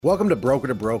Welcome to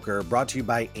Broker, brought to you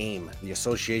by AIM, the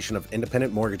Association of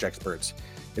Independent Mortgage Experts.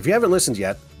 If you haven't listened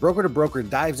yet, Broker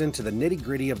dives into the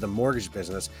nitty-gritty of the mortgage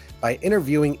business by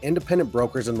interviewing independent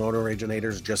brokers and loan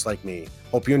originators just like me.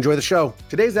 Hope you enjoy the show.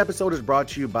 Today's episode is brought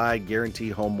to you by Guarantee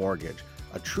Home Mortgage,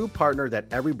 a true partner that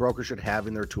every broker should have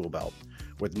in their tool belt.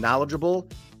 With knowledgeable,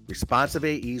 responsive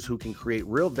AEs who can create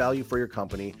real value for your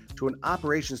company, to an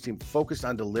operations team focused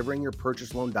on delivering your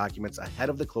purchase loan documents ahead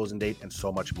of the closing date, and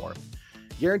so much more.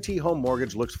 Guarantee Home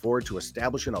Mortgage looks forward to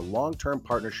establishing a long-term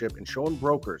partnership and showing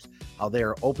brokers how they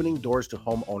are opening doors to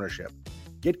home ownership.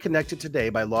 Get connected today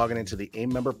by logging into the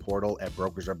AIM member portal at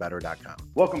brokersarebetter.com.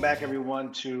 Welcome back,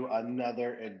 everyone, to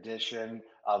another edition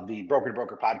of the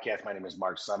Broker podcast. My name is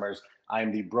Mark Summers. I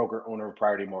am the broker owner of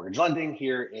Priority Mortgage Lending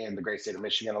here in the great state of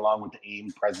Michigan, along with the AIM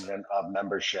president of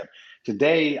membership.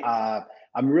 Today,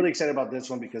 I'm really excited about this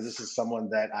one because this is someone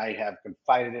that I have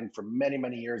confided in for many,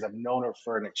 many years. I've known her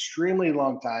for an extremely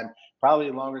long time, probably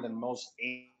longer than most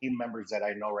AIM members that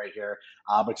I know right here.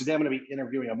 But today I'm going to be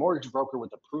interviewing a mortgage broker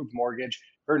with Approved Mortgage.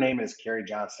 Her name is Carrie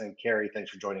Johnson. Carrie, thanks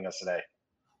for joining us today.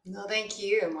 No, thank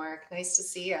you, Mark. Nice to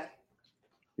see you.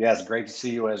 Yes, great to see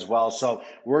you as well. So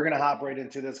we're going to hop right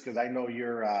into this because I know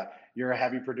you're a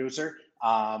heavy producer.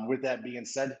 With that being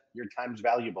said, your time's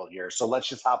valuable here. So let's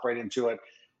just hop right into it.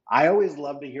 I always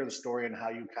love to hear the story and how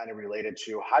you kind of related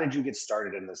to how did you get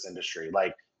started in this industry?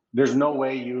 Like, there's no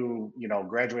way you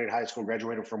graduated high school,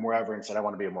 graduated from wherever, and said I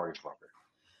want to be a mortgage broker.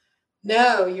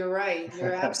 No, you're right.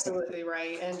 You're absolutely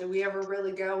right. And do we ever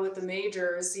really go with the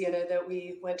majors, that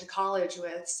we went to college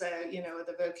with? So,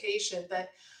 the vocation. But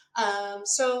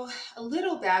so a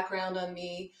little background on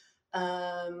me.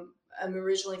 I'm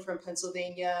originally from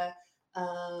Pennsylvania.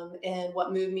 And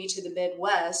what moved me to the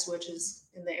Midwest, which is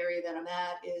in the area that I'm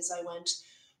at, is I went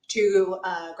to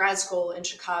grad school in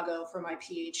Chicago for my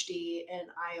PhD in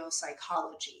IO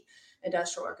psychology,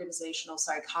 industrial organizational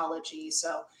psychology.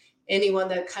 So anyone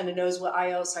that kind of knows what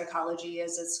IO psychology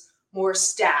is, it's more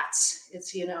stats.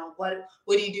 It's, what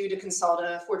do you do to consult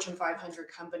a Fortune 500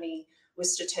 company with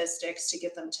statistics to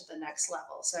get them to the next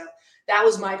level? So that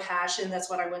was my passion. That's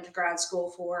what I went to grad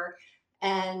school for.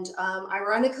 And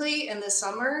ironically, in the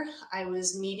summer, I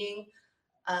was meeting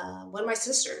one of my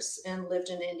sisters and lived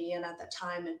in Indiana at that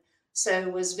time. And so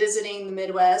was visiting the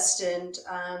Midwest. And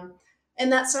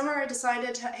that summer I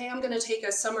decided, hey, I'm going to take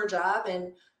a summer job.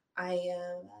 And I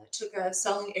took a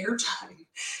selling airtime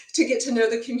to get to know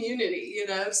the community,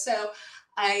 So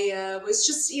I was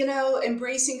just,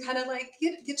 embracing kind of like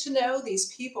get to know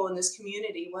these people in this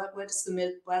community. What is the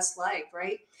Midwest like,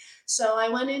 right? So I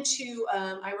went into,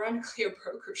 ironically, a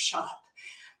broker shop.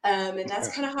 And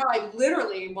that's kind of how I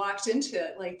literally walked into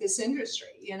it, like this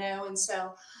industry, And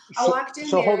so I So, walked in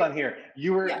so hold there. on here.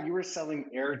 You were Yeah. you were selling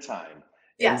airtime,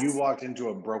 and you Yes. walked into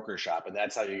a broker shop, and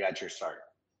that's how you got your start.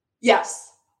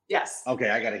 Yes. Yes. Okay,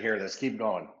 I got to hear this. Keep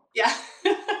going. Yeah.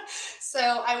 So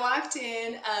I walked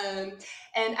in,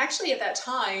 and actually at that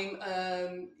time,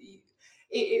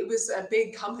 it was a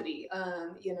big company,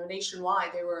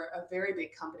 nationwide. They were a very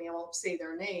big company. I won't say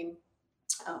their name.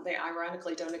 They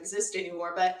ironically don't exist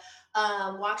anymore, but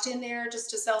walked in there just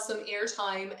to sell some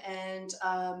airtime, and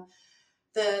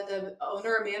the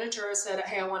owner or manager said,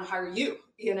 "Hey, I want to hire you."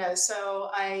 So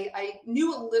I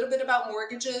knew a little bit about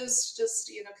mortgages, just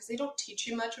because they don't teach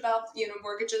you much about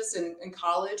mortgages in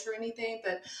college or anything.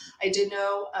 But I did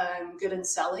know I'm good in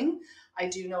selling. I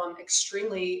do know I'm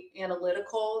extremely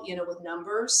analytical, with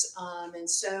numbers, and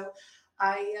so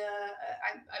I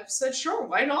said, sure,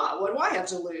 why not? What do I have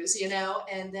to lose?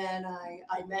 And then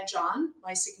I met John,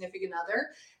 my significant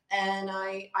other, and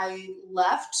I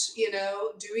left,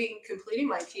 completing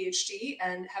my PhD,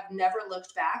 and have never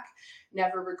looked back,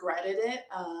 never regretted it.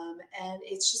 And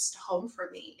it's just home for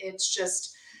me. It's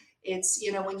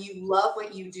when you love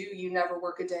what you do, you never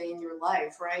work a day in your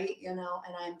life, right? And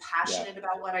I'm Yeah. passionate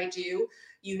about what I do.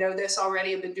 This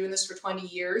already. I've been doing this for 20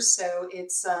 years. So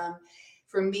it's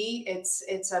for me,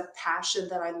 it's a passion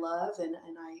that I love, and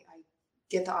I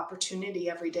get the opportunity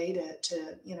every day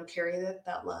to carry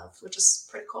that love, which is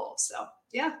pretty cool. So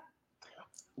yeah.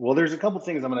 Well, there's a couple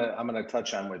things I'm gonna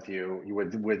touch on with you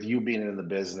with you being in the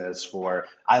business for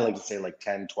I like to say like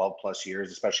 10, 12 plus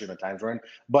years, especially in the times we're in.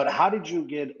 But how did you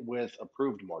get with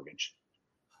Approved Mortgage?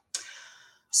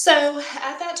 So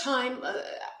at that time,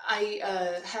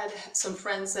 I had some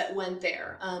friends that went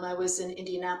there. I was in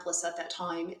Indianapolis at that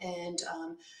time, and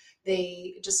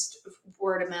they just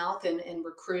word of mouth and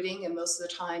recruiting. And most of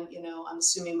the time, I'm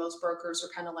assuming most brokers are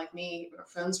kind of like me. Our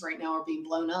phones right now are being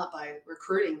blown up by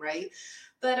recruiting, right?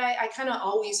 But I kind of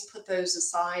always put those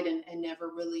aside and never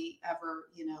really ever,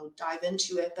 dive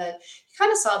into it. But you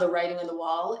kind of saw the writing on the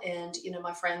wall, and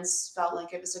my friends felt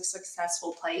like it was a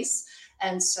successful place,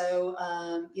 and so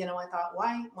I thought,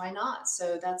 why not?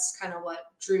 So that's kind of what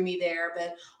drew me there.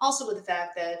 But also with the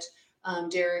fact that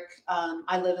Derek,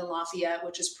 I live in Lafayette,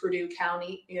 which is Purdue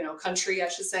County, country, I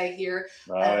should say here.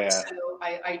 Oh yeah. So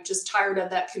I just tired of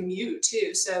that commute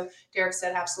too. So Derek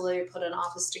said, absolutely, put an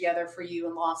office together for you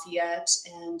in Lafayette,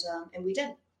 and we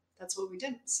did. That's what we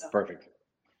did. So. Perfect.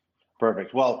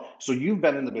 Perfect. Well, so you've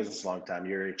been in the business a long time.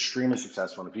 You're extremely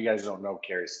successful. And if you guys don't know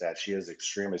Carrie Stat, she is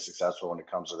extremely successful when it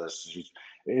comes to this.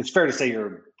 It's fair to say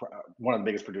you're one of the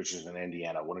biggest producers in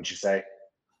Indiana, wouldn't you say?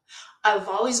 I've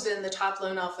always been the top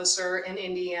loan officer in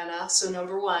Indiana, so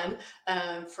number one,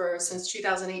 for since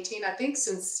 2018. I think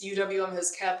since UWM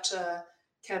has kept a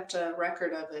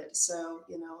record of it. So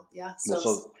yeah. Well,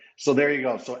 So so there you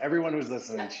go. So everyone who's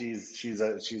listening, yeah. she's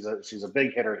a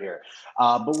big hitter here.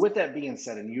 But with that being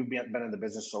said, and you've been in the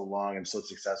business so long and so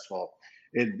successful,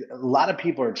 a lot of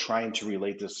people are trying to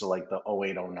relate this to like the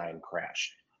 0809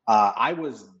 crash. I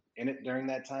was in it during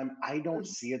that time. I don't Mhm.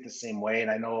 see it the same way, and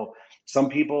I know some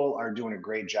people are doing a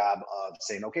great job of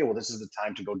saying, okay, well, this is the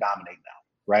time to go dominate now,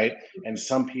 right? And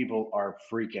some people are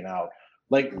freaking out.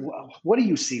 Like, what do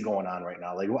you see going on right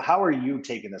now? Like, how are you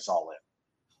taking this all in?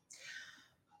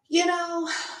 You know,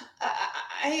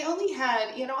 I only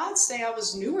had, I'd say I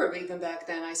was newer even back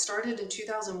then. I started in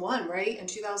 2001, right? And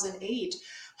 2008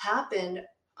 happened.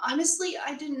 Honestly,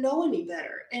 I didn't know any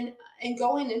better. And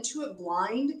going into it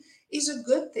blind is a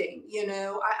good thing.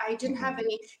 I didn't have Mhm.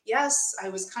 any, yes, I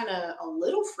was kind of a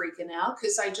little freaking out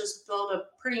because I just built a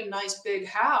pretty nice big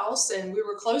house and we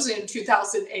were closing in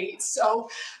 2008. So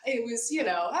it was,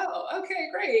 oh, okay,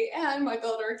 great. And my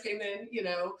builder came in,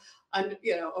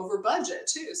 over budget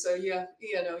too. So you have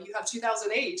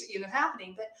 2008,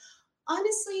 happening. But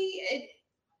honestly,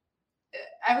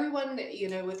 everyone,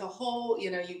 with the whole,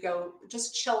 you go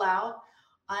just chill out.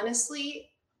 Honestly,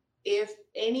 if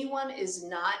anyone is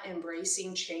not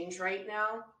embracing change right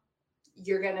now,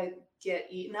 you're gonna get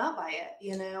eaten up by it,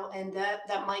 and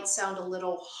that might sound a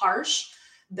little harsh,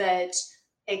 but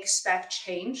expect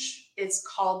change. It's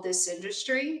called this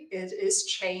industry. It is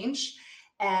change,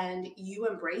 and you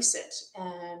embrace it.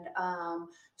 And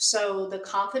so the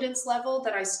confidence level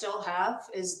that I still have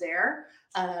is there.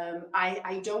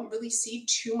 I don't really see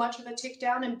too much of a tick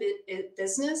down in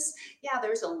business. Yeah,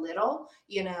 there's a little,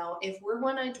 if we're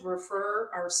going to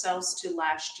refer ourselves to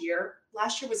last year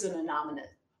was an anomaly.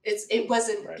 It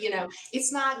wasn't, Right.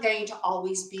 it's not going to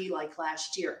always be like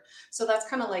last year. So that's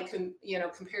kind of like,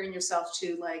 comparing yourself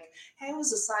to like, hey, I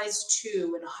was a size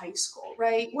 2 in high school,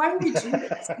 right? Why would we do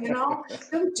this?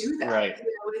 Don't do that. Right.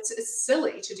 It's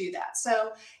silly to do that.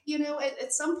 So,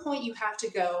 at some point you have to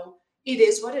go, it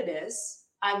is what it is.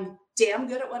 I'm damn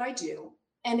good at what I do,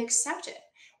 and accept it.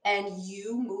 And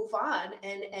you move on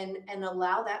and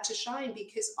allow that to shine,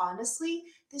 because honestly,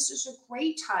 this is a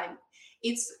great time.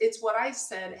 It's what I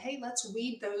said, hey, let's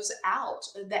weed those out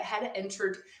that had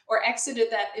entered or exited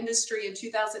that industry in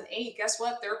 2008. Guess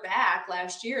what? They're back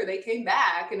last year. They came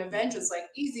back, and Mhm. Avengers like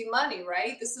easy money,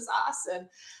 right? This is awesome.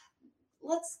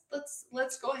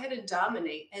 Let's go ahead and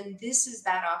dominate, and this is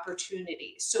that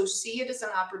opportunity. So see it as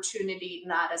an opportunity,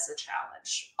 not as a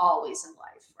challenge, always in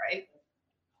life, right?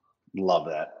 Love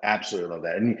that. Absolutely love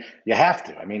that. And you have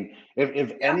to. I mean, if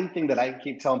Yeah. anything that I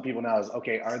keep telling people now is,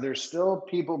 okay, are there still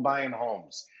people buying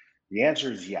homes? The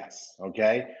answer is yes.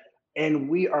 Okay. And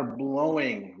we are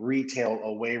blowing retail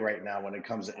away right now when it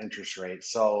comes to interest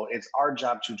rates. So it's our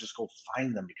job to just go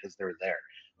find them because they're there.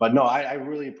 But no, I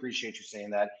really appreciate you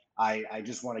saying that. I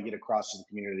just want to get across to the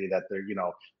community that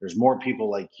there's more people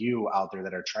like you out there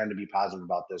that are trying to be positive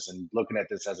about this and looking at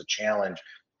this as a challenge,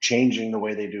 changing the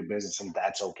way they do business, and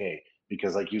that's okay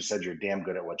because, like you said, you're damn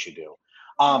good at what you do.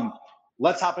 Yeah. Um,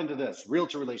 let's hop into this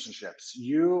realtor relationships.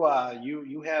 You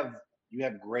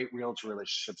have great realtor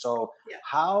relationships. So Yeah.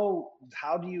 how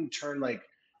do you turn like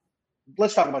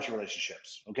let's talk about your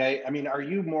relationships. Okay. I mean, are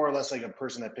you more or less like a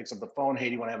person that picks up the phone? Hey,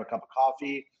 do you want to have a cup of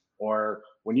coffee? Or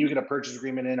when you get a purchase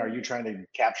agreement in, are you trying to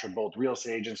capture both real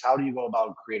estate agents? How do you go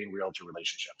about creating realtor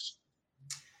relationships?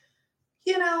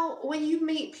 When you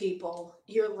meet people,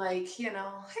 you're like, hey,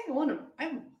 I want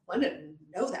to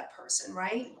know that person,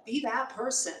 right? Be that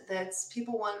person that's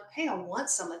people want, hey, I want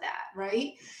some of that,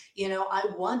 right? I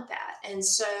want that. And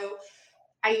so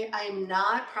I'm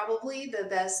not probably the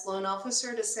best loan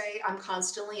officer to say I'm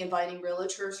constantly inviting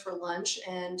realtors for lunch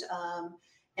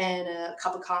and a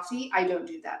cup of coffee. I don't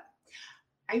do that.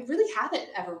 I really haven't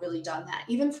ever really done that,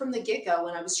 even from the get go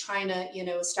when I was trying to,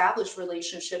 establish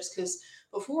relationships. Because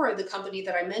before, the company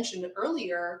that I mentioned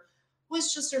earlier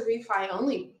was just a refi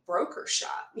only broker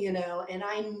shop, and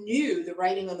I knew the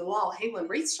writing on the wall. Hey, when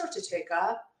rates start to tick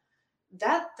up,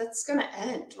 that's going to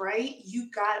end, right? You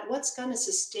got what's going to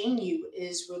sustain you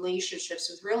is relationships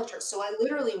with realtors. So I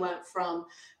literally went from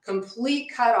complete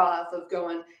cutoff of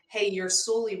going, hey, you're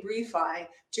solely refi,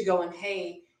 to going,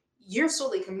 hey, you're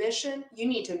solely commission. You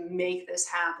need to make this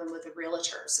happen with the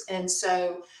realtors. And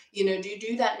so, do you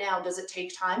do that now? Does it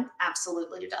take time?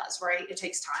 Absolutely it does, right? It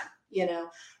takes time,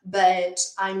 but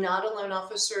I'm not a loan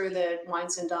officer that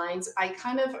wines and dines. I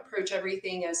kind of approach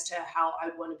everything as to how I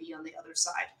want to be on the other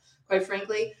side. Quite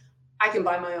frankly, I can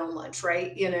buy my own lunch,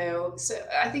 right? So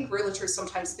I think realtors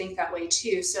sometimes think that way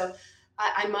too. So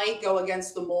I might go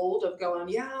against the mold of going,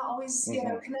 yeah, always,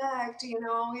 Hmm. connect,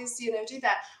 always, do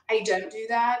that. I don't do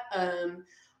that.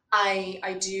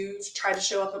 I do try to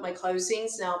show up at my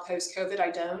closings now post COVID.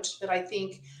 I don't, but I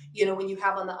think, when you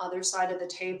have on the other side of the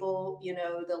table,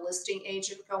 the listing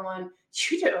agent going,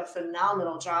 you did a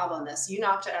phenomenal job on this. You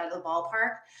knocked it out of the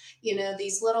ballpark.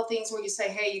 These little things where you say,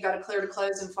 hey, you got to clear to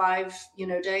close in 5,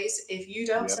 days. If you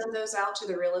don't Yep. send those out to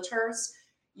the realtors,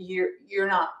 you're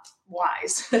not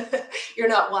wise. You're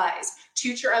not wise.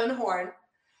 Toot your own horn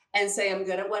and say I'm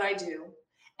good at what I do,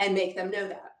 and make them know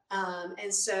that.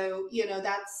 And so,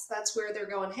 that's where they're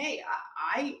going. Hey,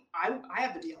 I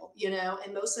have a deal,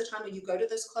 And most of the time when you go to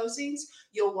those closings,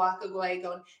 you'll walk away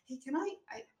going, hey, can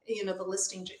the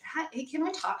listing, hey, can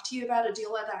I talk to you about a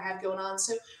deal that I have going on?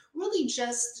 So really,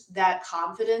 just that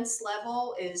confidence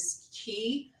level is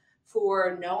key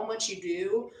for knowing what you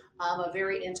do. I'm a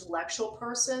very intellectual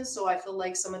person, so I feel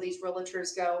like some of these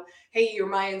realtors go, hey, you're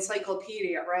my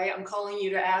encyclopedia, right? I'm calling you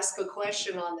to ask a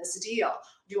question on this deal.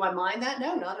 Do I mind that?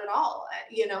 No, not at all.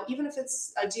 Even if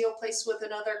it's a deal placed with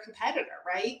another competitor,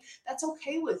 right? That's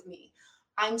okay with me.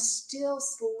 I'm still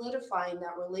solidifying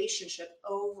that relationship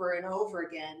over and over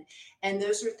again. And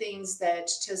those are things that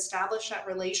to establish that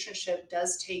relationship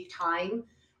does take time.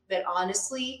 But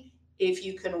honestly, if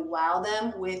you can wow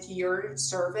them with your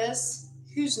service,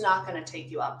 who's not going to take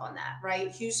you up on that,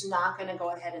 right? Who's not going to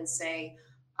go ahead and say,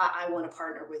 I want to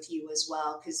partner with you as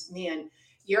well? Because, man,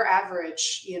 your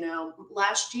average,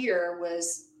 last year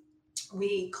was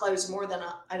we closed more than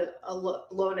a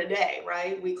loan a day,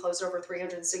 right? We closed over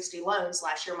 360 loans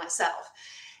last year myself.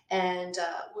 And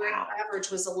our Wow.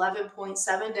 average was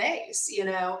 11.7 days,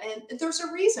 and there's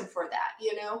a reason for that,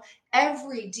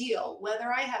 every deal,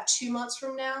 whether I have 2 months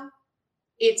from now,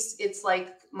 it's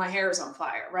like my hair is on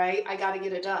fire, right? I got to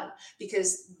get it done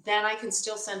because then I can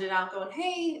still send it out going,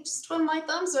 hey, just twin my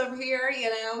thumbs over here.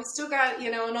 We still got,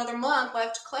 another month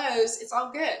left to close. It's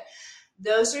all good.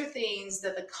 Those are things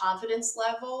that the confidence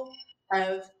level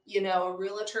of, a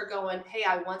realtor going, hey,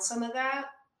 I want some of that,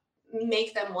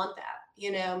 make them want that.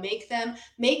 Make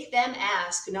them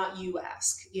ask, not you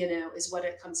ask, is what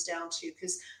it comes down to.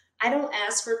 Because I don't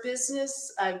ask for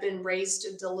business. I've been raised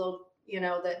a little,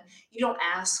 that you don't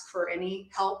ask for any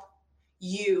help.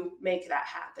 You make that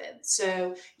happen.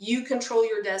 So you control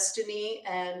your destiny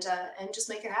and just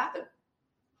make it happen.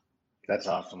 That's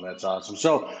awesome. That's awesome.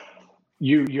 So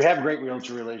you have great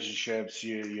realtor relationships.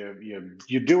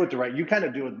 You do it the right. You kind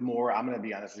of do it more. I'm going to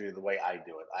be honest with you. The way I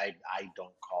do it, I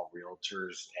don't call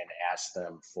realtors and ask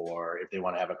them for if they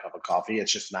want to have a cup of coffee.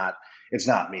 It's just not. It's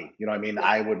not me. You know what I mean? Yeah.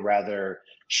 I would rather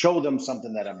show them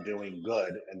something that I'm doing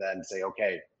good, and then say,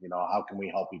 okay, how can we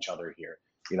help each other here?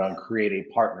 And Yeah. create a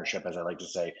partnership, as I like to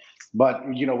say. But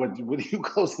with you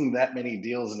closing that many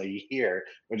deals in a year,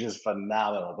 which is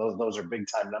phenomenal. Those are big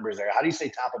time numbers there. How do you stay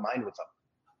top of mind with them?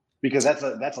 Because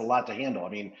that's a lot to handle. I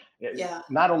mean, Yeah.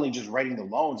 not only just writing the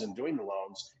loans and doing the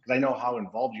loans, because I know how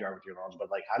involved you are with your loans, but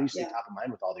like, how do you stay Yeah. top of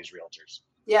mind with all these realtors?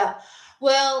 Yeah.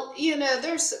 Well,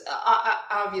 there's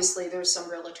obviously there's some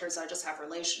realtors I just have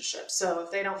relationships. So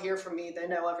if they don't hear from me, they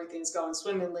know everything's going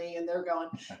swimmingly, and they're going,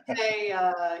 "Hey,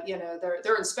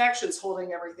 their inspection's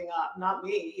holding everything up, not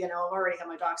me." I've already had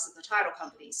my docs at the title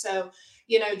company. So,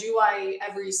 do I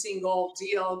every single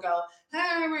deal go,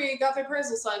 "Hey, we got the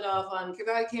appraisal signed off on,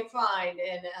 I can't find,"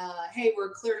 and "Hey, we're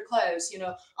clear to close."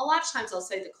 A lot of times I'll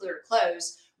say the clear to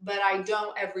close, but I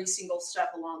don't every single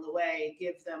step along the way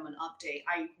give them an update.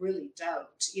 I really don't.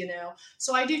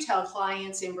 So I do tell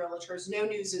clients and realtors, no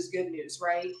news is good news,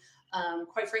 right?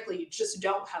 Quite frankly, you just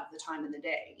don't have the time in the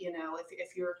day.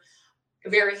 If you're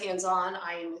very hands-on.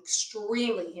 I am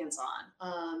extremely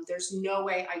hands-on. There's no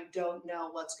way I don't know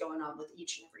what's going on with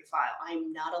each and every file.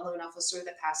 I'm not a loan officer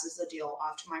that passes the deal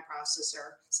off to my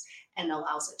processor and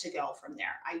allows it to go from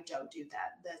there. I don't do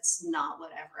that. That's not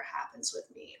what ever happens with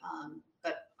me.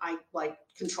 But I like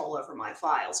control over my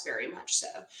files very much so.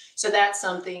 So that's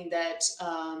something that,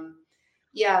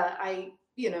 yeah, I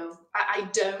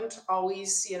don't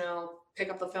always, pick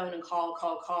up the phone and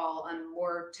call. I'm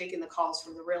more taking the calls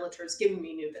from the realtors giving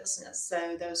me new business.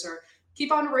 So those are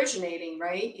keep on originating,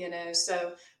 right?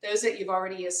 So those that you've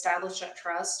already established that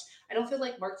trust, I don't feel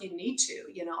like, Mark, you need to,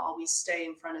 always stay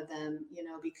in front of them,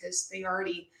 because they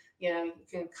already, you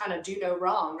can kind of do no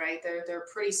wrong, right? They're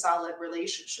a pretty solid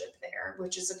relationship there,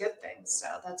 which is a good thing. So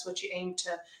that's what you aim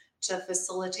to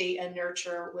facilitate and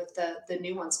nurture with the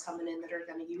new ones coming in that are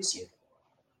going to use you.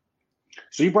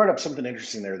 So you brought up something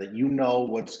interesting there that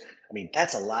I mean,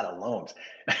 that's a lot of loans.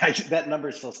 That number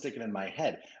is still sticking in my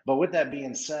head. But with that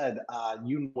being said,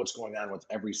 you know what's going on with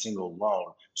every single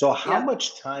loan. So how Yeah.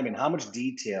 much time and how much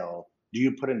detail do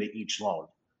you put into each loan?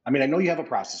 I mean, I know you have a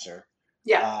processor,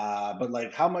 Yeah. but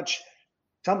like how much,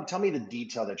 tell me the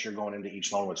detail that you're going into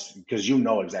each loan with, because you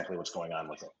know exactly what's going on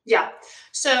with it. Yeah.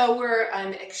 So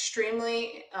I'm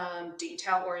extremely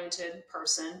detail oriented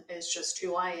person. It's just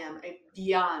who I am,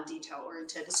 beyond detail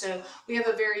oriented. So we have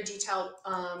a very detailed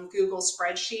Google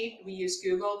spreadsheet. We use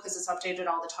Google because it's updated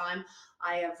all the time.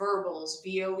 I have verbals,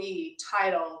 VOE,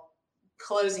 title,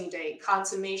 closing date,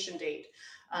 consummation date,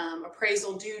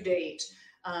 appraisal due date.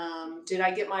 Did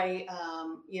I get my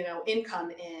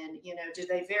income in? Did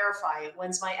they verify it?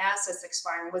 When's my assets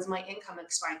expiring? When's my income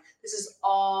expiring? This is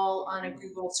all on a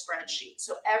Google spreadsheet.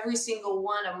 So every single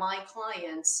one of my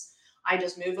clients, I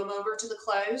just move them over to the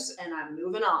close and I'm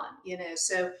moving on.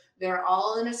 So they're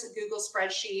all in a Google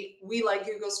spreadsheet. We like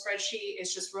Google spreadsheet.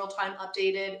 It's just real time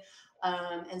updated.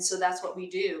 And so that's what we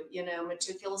do,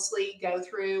 meticulously go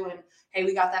through and, hey,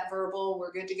 we got that verbal,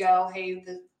 we're good to go. Hey,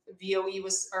 the VOE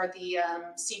was, or the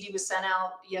CD was sent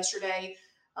out yesterday.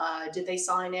 Did they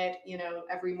sign it?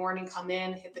 Every morning come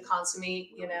in, hit the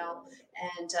consummate,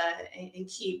 and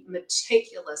keep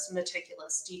meticulous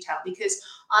detail, because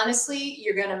honestly,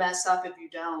 you're going to mess up if you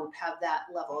don't have that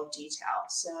level of detail.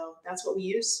 So that's what we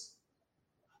use.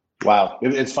 Wow,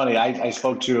 it's funny. I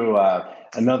spoke to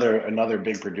another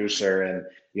big producer, and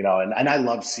and I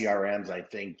love CRMs. I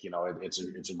think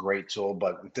it's a great tool.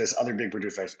 But this other big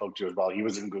producer I spoke to as well, he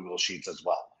was in Google Sheets as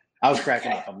well. I was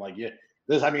cracking Okay. up. I'm like, yeah,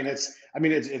 this. I mean,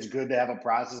 it's good to have a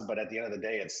process, but at the end of the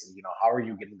day, it's how are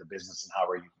you getting the business and how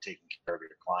are you taking care of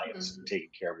your clients and Mhm. taking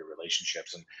care of your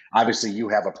relationships? And obviously, you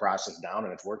have a process down,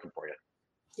 and it's working for you.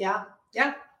 Yeah.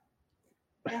 Yeah.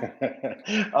 Yeah.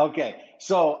 Okay.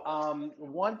 So,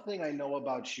 one thing I know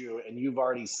about you, and you've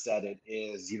already said it,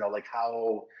 is like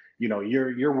how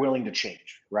you're willing to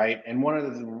change, right? And one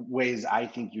of the ways I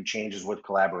think you change is with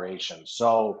collaboration.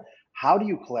 So, how do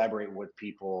you collaborate with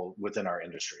people within our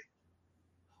industry?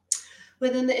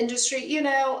 Within the industry,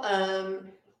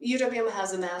 UWM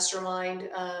has a mastermind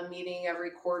meeting every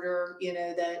quarter,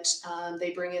 that they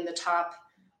bring in the top,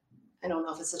 I don't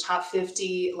know if it's the top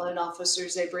 50 loan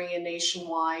officers they bring in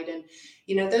nationwide. And,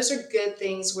 those are good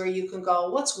things where you can go,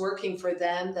 what's working for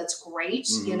them? That's great.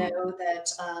 Hmm. That,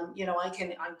 I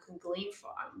can glean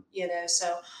from,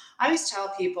 so I always tell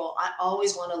people, I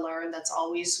always want to learn. That's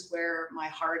always where my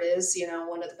heart is.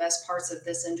 One of the best parts of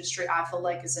this industry, I feel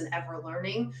like, is an ever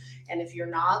learning. And if you're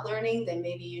not learning, then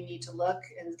maybe you need to look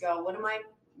and go, what am I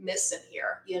missing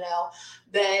here?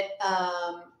 But,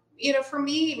 for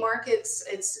me, Mark,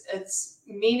 it's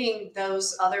meeting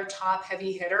those other top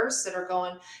heavy hitters that are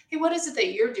going, hey, what is it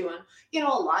that you're doing? A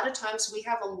lot of times we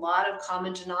have a lot of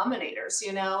common denominators,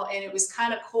 and it was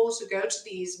kind of cool to go to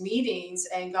these meetings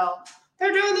and go,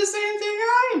 they're doing the same thing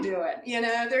I'm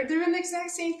doing, they're doing the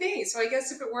exact same thing. So I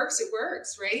guess if it works, it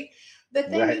works, right? But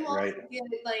then Right, you right. also get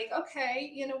like,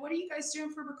 okay, what are you guys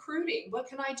doing for recruiting? What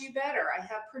can I do better? I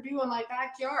have Purdue in my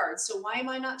backyard. So why am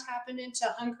I not tapping into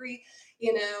hungry,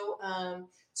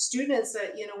 students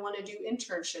that want to do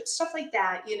internships, stuff like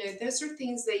that. Those are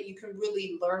things that you can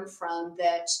really learn from.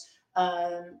 That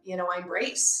I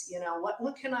embrace.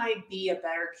 What can I be a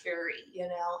better Carrie?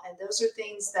 And those are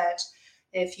things that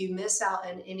if you miss out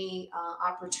on any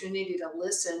opportunity to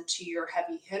listen to your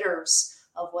heavy hitters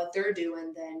of what they're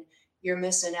doing, then you're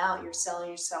missing out. You're selling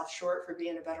yourself short for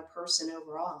being a better person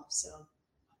overall. So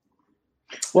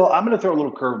Well, I'm going to throw a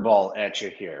little curveball at you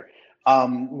here.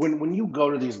 When you go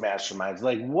to these masterminds,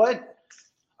 like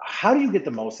how do you get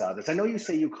the most out of this? I know you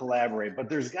say you collaborate, but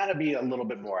there's got to be a little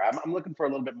bit more. I'm looking for a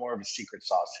little bit more of a secret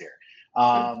sauce here.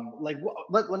 Like,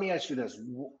 let me ask you this: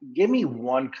 Give me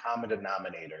one common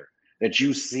denominator that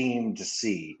you seem to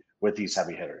see with these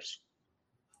heavy hitters?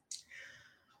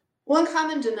 One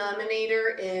common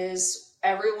denominator is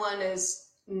everyone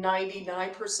is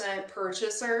 99%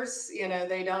 purchasers.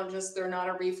 They don't just, they're not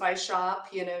a refi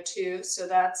shop, too. So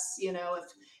that's,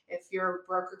 if your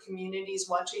broker community is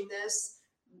watching this,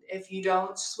 if you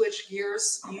don't switch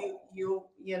gears, you'll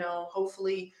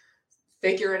hopefully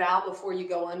figure it out before you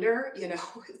go under.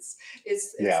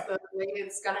 It's Yeah. the way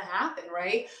it's going to happen,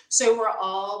 right? So we're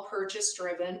all purchase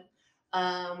driven.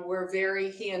 We're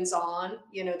very hands on.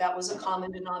 That was a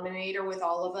common denominator with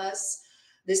all of us.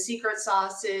 The secret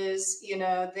sauce is,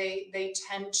 they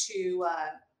tend to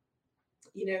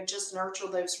just nurture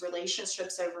those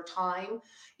relationships over time.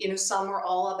 Some were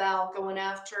all about going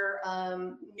after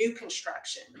new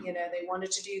construction. They wanted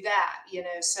to do that.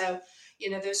 So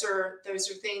those are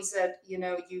things that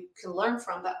you can learn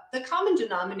from. But the common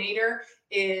denominator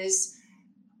is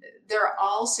they're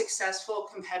all successful,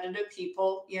 competitive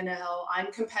people.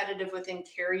 I'm competitive within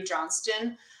Carrie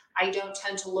Johnston. I don't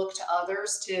tend to look to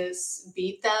others to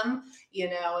beat them.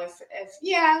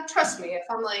 Yeah, trust me, if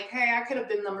I'm like, hey, I could have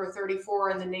been number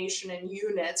 34 in the nation in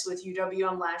units with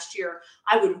UWM last year,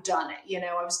 I would have done it.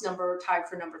 I was tied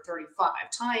for number 35.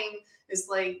 Tying is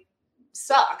like,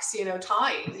 sucks,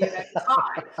 tying,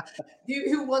 tie.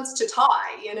 Who wants to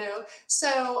tie,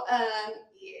 So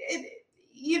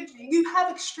you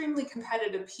have extremely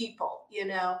competitive people,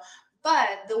 but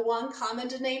the one common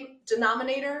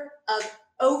denominator of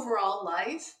overall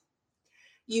life,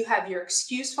 you have your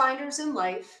excuse finders in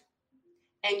life,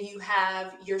 and you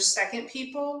have your second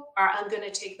people are, I'm going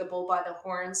to take the bull by the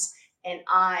horns and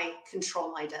I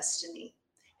control my destiny,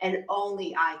 and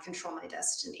only I control my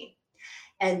destiny.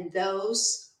 And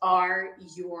those are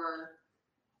your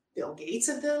Bill Gates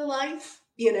of the life.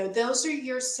 Those are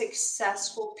your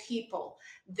successful people.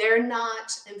 They're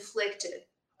not inflicted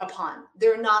upon.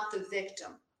 They're not the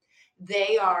victim.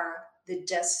 They are the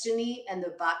destiny and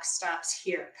the buck stops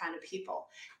here kind of people.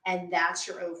 And that's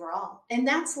your overall. And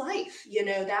that's life.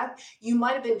 That you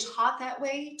might have been taught that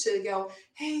way to go,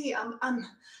 hey,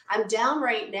 I'm down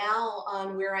right now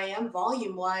on where I am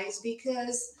volume wise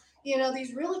because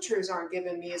these realtors aren't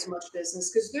giving me as much business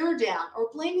because they're down, or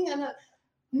blaming on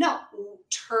no,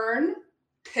 turn,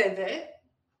 pivot,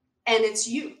 and it's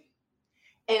you.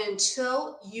 And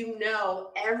until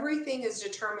everything is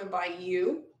determined by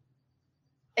you,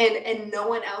 and no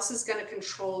one else is going to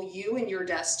control you and your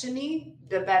destiny,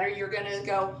 the better you're going to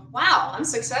go, wow, I'm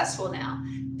successful now.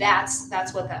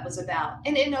 That's what that was about.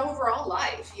 And in overall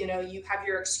life, you have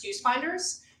your excuse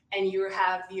finders and you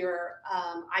have your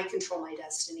I control my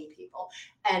destiny people.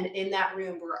 And in that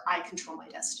room where I control my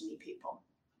destiny people.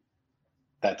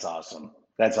 That's awesome.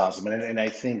 That's awesome. And I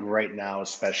think right now,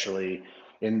 especially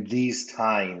in these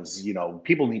times,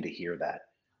 people need to hear that.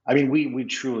 I mean, we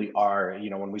truly are,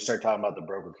 when we start talking about the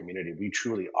broker community, we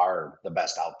truly are the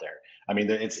best out there. I mean,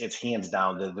 it's hands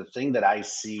down the thing that I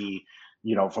see,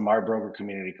 from our broker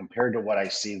community compared to what I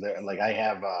see there. Like I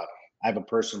have a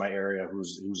person in my area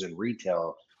who's in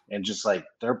retail, and just like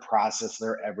their process,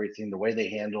 their everything, the way they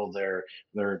handle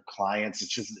their clients,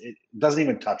 it doesn't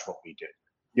even touch what we do.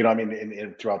 I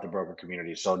mean, throughout the broker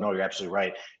community. So no, you're absolutely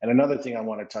right. And another thing I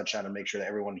want to touch on and make sure that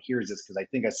everyone hears this, because I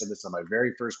think I said this on my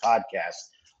very first podcast,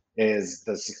 is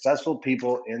the successful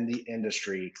people in the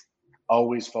industry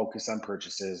always focus on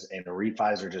purchases, and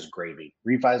refis are just gravy.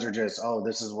 Refis are just, oh,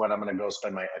 this is what I'm going to go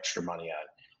spend my extra money on.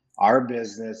 Our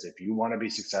business, if you want to be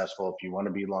successful, if you want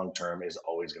to be long term, is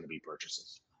always going to be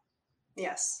purchases.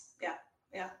 Yes. Yeah.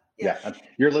 Yeah. Yeah,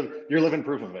 you're living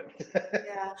proof of it.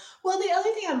 Yeah. Well, the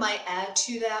other thing I might add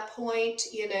to that point,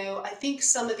 I think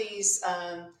some of these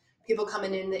people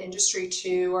coming in the industry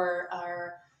too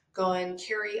are going,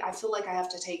 Carrie, I feel like I have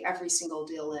to take every single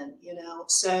deal in,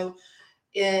 So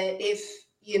if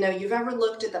you've ever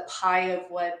looked at the pie of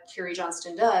what Carrie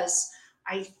Johnston does,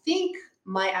 I think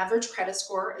my average credit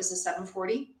score is a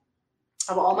 740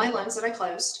 of all my loans that I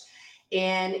closed,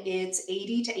 and it's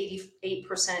 80 to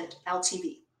 88%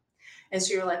 LTV. And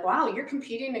so you're like, wow, you're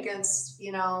competing against,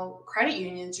 credit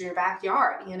unions in your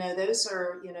backyard. Those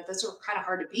are kind of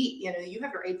hard to beat. You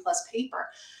have your A+ paper.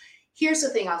 Here's the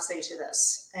thing I'll say to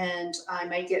this, and I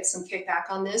might get some kickback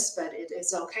on this, but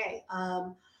it's okay.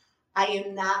 I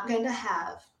am not going to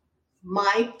have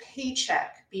my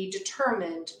paycheck be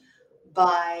determined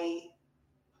by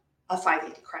a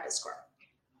 580 credit score.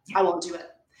 I won't do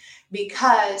it,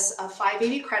 because a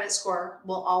 580 credit score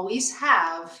will always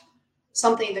have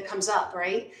something that comes up,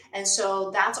 right? And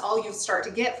so that's all you'll start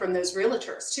to get from those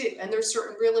realtors too. And there's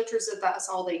certain realtors that's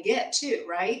all they get too,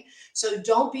 right? So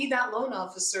don't be that loan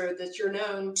officer that you're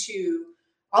known to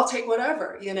I'll take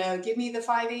whatever, give me the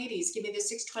 580s, give me the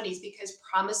 620s, because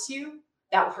promise you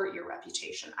that will hurt your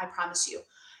reputation. I promise you.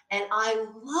 And I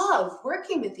love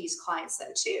working with these clients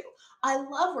though too. I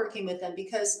love working with them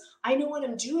because I know what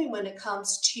I'm doing when it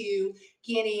comes to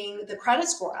getting the credit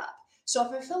score up. So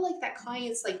if I feel like that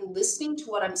client's like listening to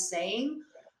what I'm saying,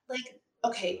 like,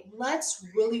 okay, let's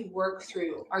really work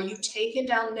through. Are you taking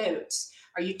down notes?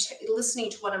 Are you listening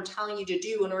to what I'm telling you to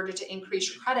do in order to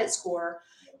increase your credit score?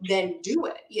 Then do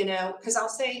it, because I'll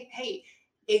say, hey,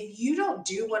 if you don't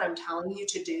do what I'm telling you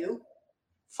to do,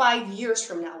 5 years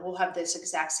from now, we'll have this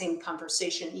exact same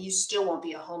conversation. You still won't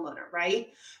be a homeowner, right?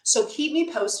 So keep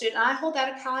me posted. And I hold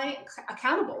that client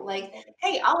accountable. Like,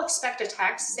 hey, I'll expect a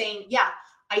text saying, yeah,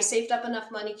 I saved up enough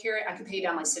money, Carrie, I can pay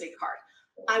down my city card.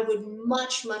 I would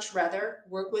much, much rather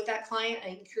work with that client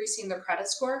and increasing their credit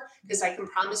score, because I can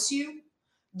promise you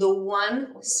the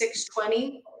one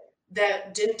 620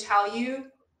 that didn't tell you,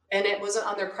 and it wasn't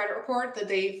on their credit report, that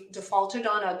they defaulted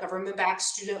on a government-backed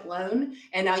student loan,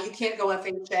 and now you can't go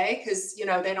FHA because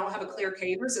they don't have a clear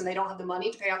CAVRs and they don't have the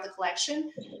money to pay out the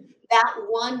collection. That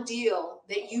one deal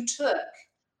that you took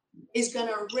is going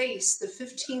to erase the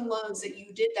 15 loans that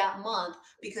you did that month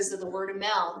because of the word of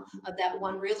mouth of that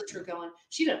one realtor going,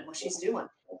 she didn't know what she's doing.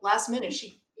 Last minute,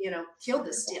 she, killed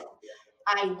this deal.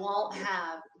 I won't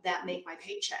have that make my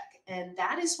paycheck. And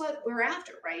that is what we're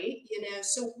after, right?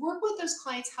 So work with those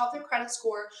clients, help their credit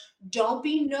score. Don't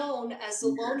be known as the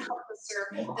loan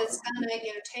officer that's gonna,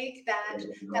 take that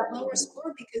lower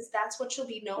score, because that's what you'll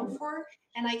be known for.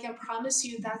 And I can promise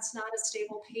you that's not a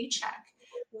stable paycheck.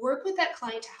 Work with that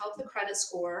client to help the credit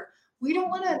score. We don't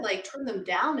want to like turn them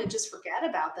down and just forget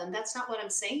about them. That's not what I'm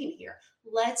saying here.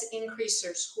 Let's increase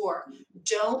their score.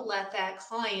 Don't let that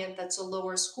client that's a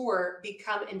lower score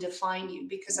become and define you,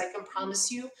 because I can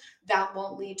promise you that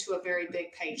won't lead to a very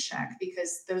big paycheck,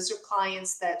 because those are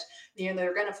clients that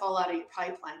they're going to fall out of your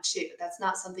pipeline too. That's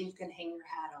not something you can hang your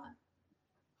hat on.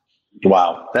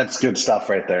 Wow, that's good stuff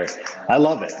right there. I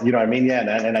love it. You know what I mean? Yeah.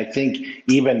 And I think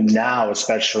even now,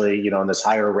 especially, in this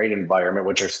higher rate environment,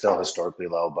 which are still historically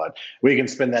low, but we can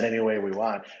spend that any way we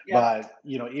want. Yeah. But,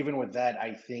 even with that,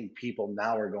 I think people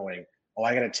now are going, oh,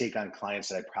 I got to take on clients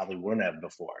that I probably wouldn't have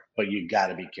before, but you got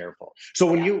to be careful. So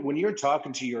when Yeah. you're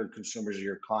talking to your consumers or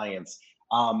your clients,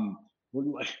 um,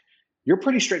 you're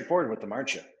pretty straightforward with them,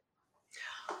 aren't you?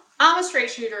 I'm a straight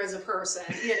shooter as a person,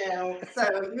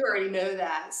 so you already know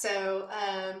that. So,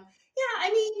 yeah, I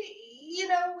mean,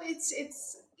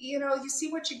 it's, you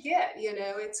see what you get,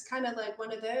 it's kind of like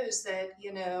one of those that,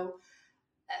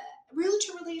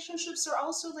 realtor relationships are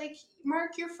also like,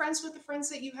 Mark, you're friends with the friends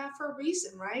that you have for a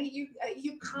reason, right?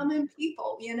 You common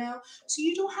people, so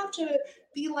you don't have to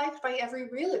be liked by every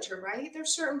realtor, right?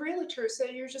 There's certain realtors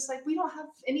that you're just like, we don't have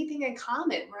anything in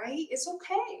common, right? It's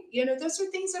okay, those are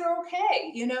things that are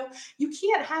okay. You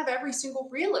can't have every single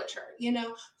realtor.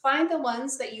 Find the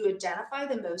ones that you identify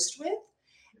the most with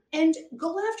and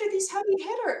go after these heavy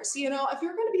hitters. If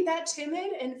you're going to be that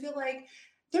timid and feel like,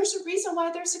 there's a reason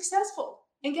why they're successful.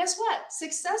 And guess what?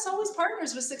 Success always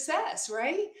partners with success,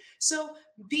 right? So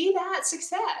be that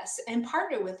success and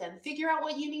partner with them. Figure out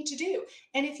what you need to do.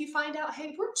 And if you find out,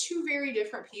 hey, we're two very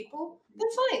different people, then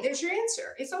fine. There's your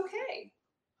answer. It's okay.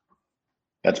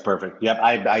 That's perfect. Yep.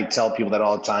 I tell people that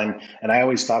all the time. And I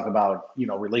always talk about,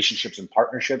 relationships and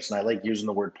partnerships. And I like using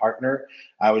the word partner.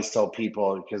 I always tell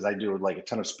people, because I do like a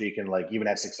ton of speaking, like even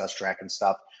at Success Track and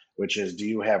stuff, which is, do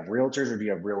you have realtors or do you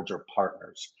have realtor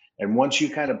partners? And once you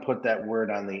kind of put that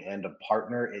word on the end of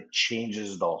partner, it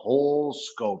changes the whole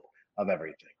scope of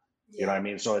everything. You know what Yeah. I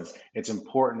mean? So it's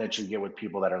important that you get with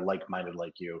people that are like-minded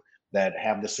like you, that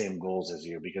have the same goals as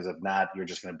you, because if not, you're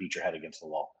just going to beat your head against the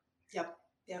wall. Yep.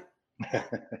 Yep. Yeah.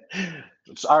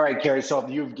 All right, Carrie. So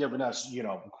you've given us,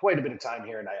 quite a bit of time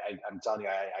here, and I'm telling you,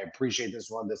 I appreciate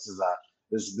this one. This is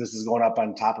this is going up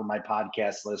on top of my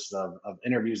podcast list of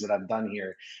interviews that I've done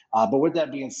here. But with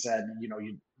that being said,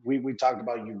 we talked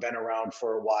about, you've been around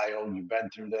for a while, you've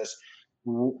been through this.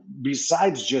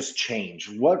 Besides just change,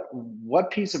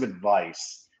 what piece of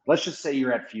advice? Let's just say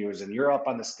you're at Fuse and you're up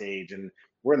on the stage, and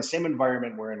we're in the same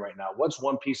environment we're in right now. What's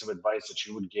one piece of advice that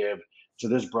you would give to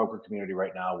this broker community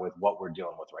right now with what we're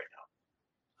dealing with right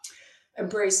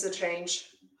Embrace the change,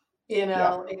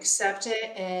 now? accept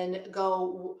it and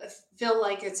go, feel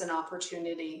like it's an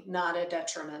opportunity, not a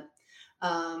detriment.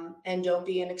 And don't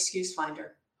be an excuse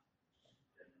finder.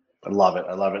 I love it.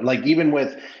 I love it. Like even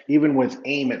with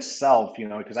AIM itself,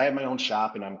 because I have my own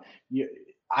shop, and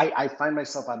I find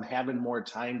myself, I'm having more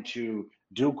time to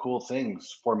do cool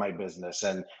things for my business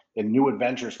and new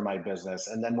adventures for my business.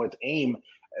 And then with AIM,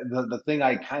 the thing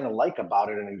I kind of like about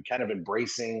it, and kind of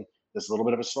embracing this little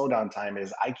bit of a slowdown time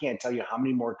is I can't tell you how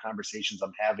many more conversations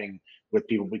I'm having with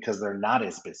people because they're not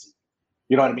as busy.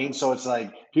 You know what I mean? So it's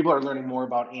like people are learning more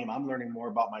about AIM. I'm learning more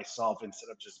about myself instead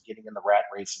of just getting in the rat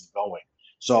race and going.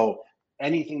 So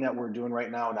anything that we're doing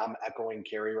right now, and I'm echoing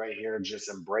Carrie right here, just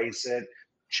embrace it,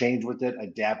 change with it,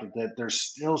 adapt with it. There's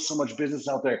still so much business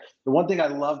out there. The one thing I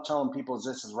love telling people is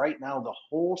this is right now the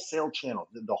wholesale channel,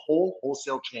 the whole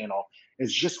wholesale channel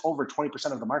is just over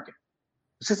 20% of the market.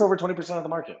 It's just over 20% of the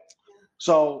market.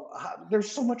 So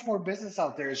there's so much more business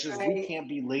out there. It's just we Right. can't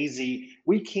be lazy.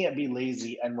 We can't be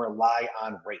lazy and rely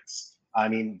on rates. I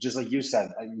mean, just like you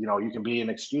said, you can be an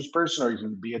excuse person or you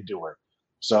can be a doer.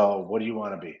 So what do you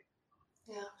want to be?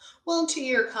 Yeah. Well, to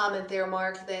your comment there,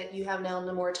 Mark, that you have now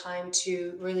no more time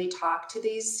to really talk to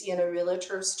these,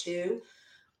 realtors too.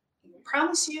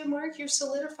 Promise you, Mark, you're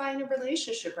solidifying a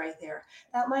relationship right there.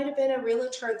 That might have been a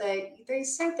realtor that they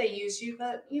said they use you,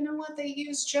 but you know what? They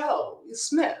use Joe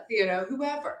Smith,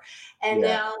 whoever. And Yeah,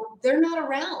 now they're not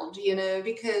around,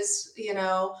 because,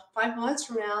 5 months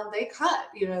from now they cut,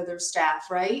 their staff,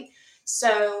 right?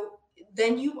 So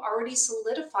then you've already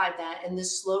solidified that. And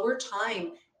this slower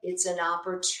time, it's an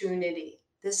opportunity.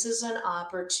 This is an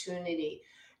opportunity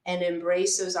and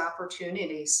embrace those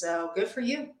opportunities. So good for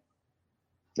you.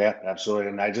 yeah, absolutely.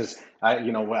 And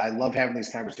I love having these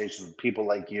conversations with people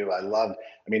like you. I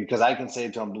mean, because I can say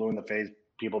it till I'm blue in the face.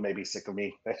 People may be sick of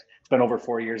me. It's been over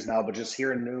 4 years now, but just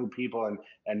hearing new people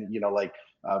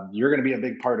you're going to be a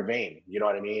big part of AIM. You know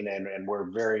what I mean? And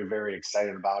we're very, very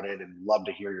excited about it and love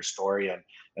to hear your story.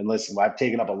 And listen, I've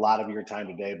taken up a lot of your time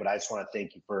today, but I just want to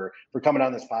thank you for coming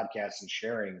on this podcast and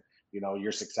sharing,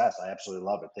 your success. I absolutely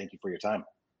love it. Thank you for your time.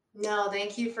 No,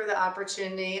 thank you for the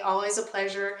opportunity. Always a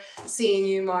pleasure seeing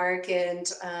you, Mark. And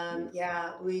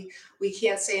yeah, we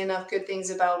can't say enough good things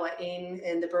about what AIM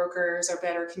and the brokers are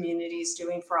better communities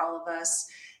doing for all of us.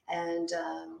 And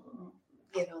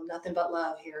nothing but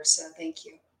love here. So thank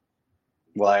you.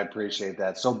 Well, I appreciate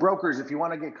that. So, brokers, if you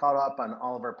want to get caught up on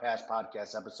all of our past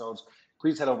podcast episodes,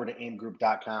 please head over to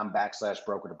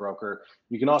aimgroup.com/broker to broker.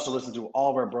 You can also listen to all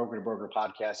of our broker to broker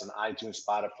podcasts on iTunes,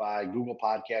 Spotify, Google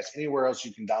Podcasts, anywhere else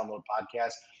you can download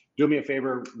podcasts. Do me a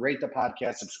favor, rate the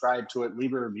podcast, subscribe to it,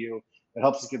 leave a review. It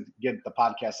helps us get the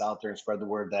podcast out there and spread the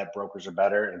word that brokers are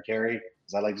better. And Carrie,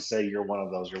 as I like to say, you're one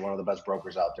of those. You're one of the best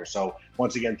brokers out there. So,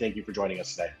 once again, thank you for joining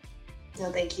us today. No,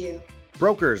 thank you.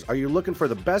 Brokers, are you looking for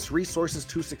the best resources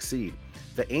to succeed?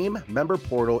 The AIM member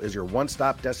portal is your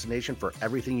one-stop destination for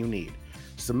everything you need.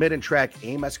 Submit and track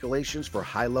AIM escalations for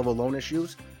high-level loan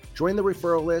issues, join the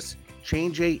referral list,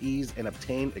 change AEs, and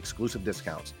obtain exclusive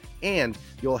discounts. And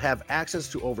you'll have access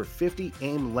to over 50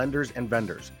 AIM lenders and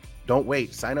vendors. Don't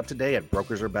wait. Sign up today at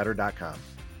brokersarebetter.com.